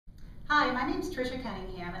Hi, my name is Trisha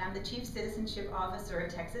Cunningham, and I'm the Chief Citizenship Officer at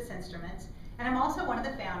Texas Instruments, and I'm also one of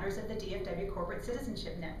the founders of the DFW Corporate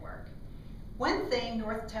Citizenship Network. One thing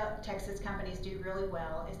North Texas companies do really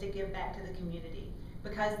well is to give back to the community,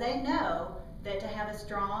 because they know that to have a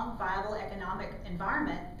strong, viable economic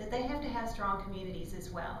environment, that they have to have strong communities as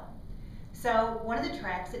well. So one of the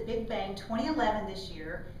tracks at bigBang 2011 this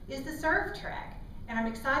year is the Serve track. And I'm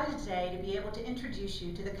excited today to be able to introduce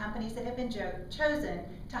you to the companies that have been chosen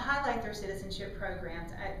to highlight their citizenship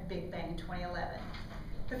programs at bigBang 2011.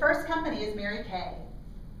 The first company is Mary Kay.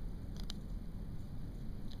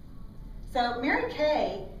 So Mary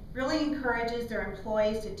Kay really encourages their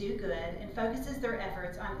employees to do good and focuses their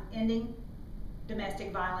efforts on ending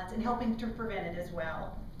domestic violence and helping to prevent it as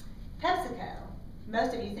well. PepsiCo.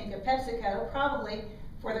 Most of you think of PepsiCo probably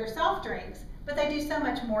for their soft drinks, but they do so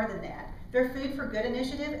much more than that. Their Food for Good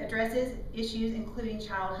initiative addresses issues including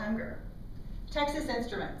child hunger. Texas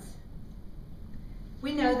Instruments.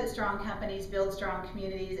 We know that strong companies build strong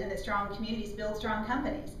communities and that strong communities build strong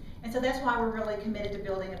companies. And so that's why we're really committed to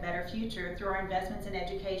building a better future through our investments in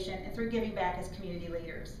education and through giving back as community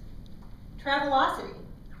leaders. Travelocity.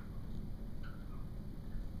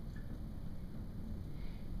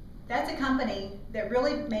 That's a company that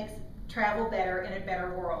really makes travel better in a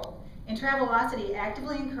better world. And Travelocity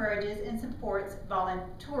actively encourages and supports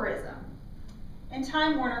volunteerism. And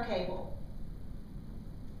Warner Cable.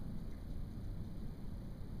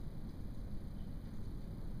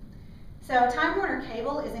 So Warner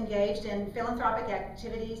Cable is engaged in philanthropic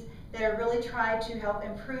activities that are really trying to help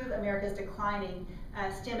improve America's declining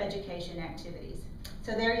STEM education activities.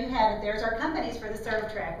 So there you have it. There's our companies for the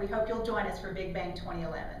Serve track. We hope you'll join us for bigBang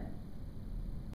 2011.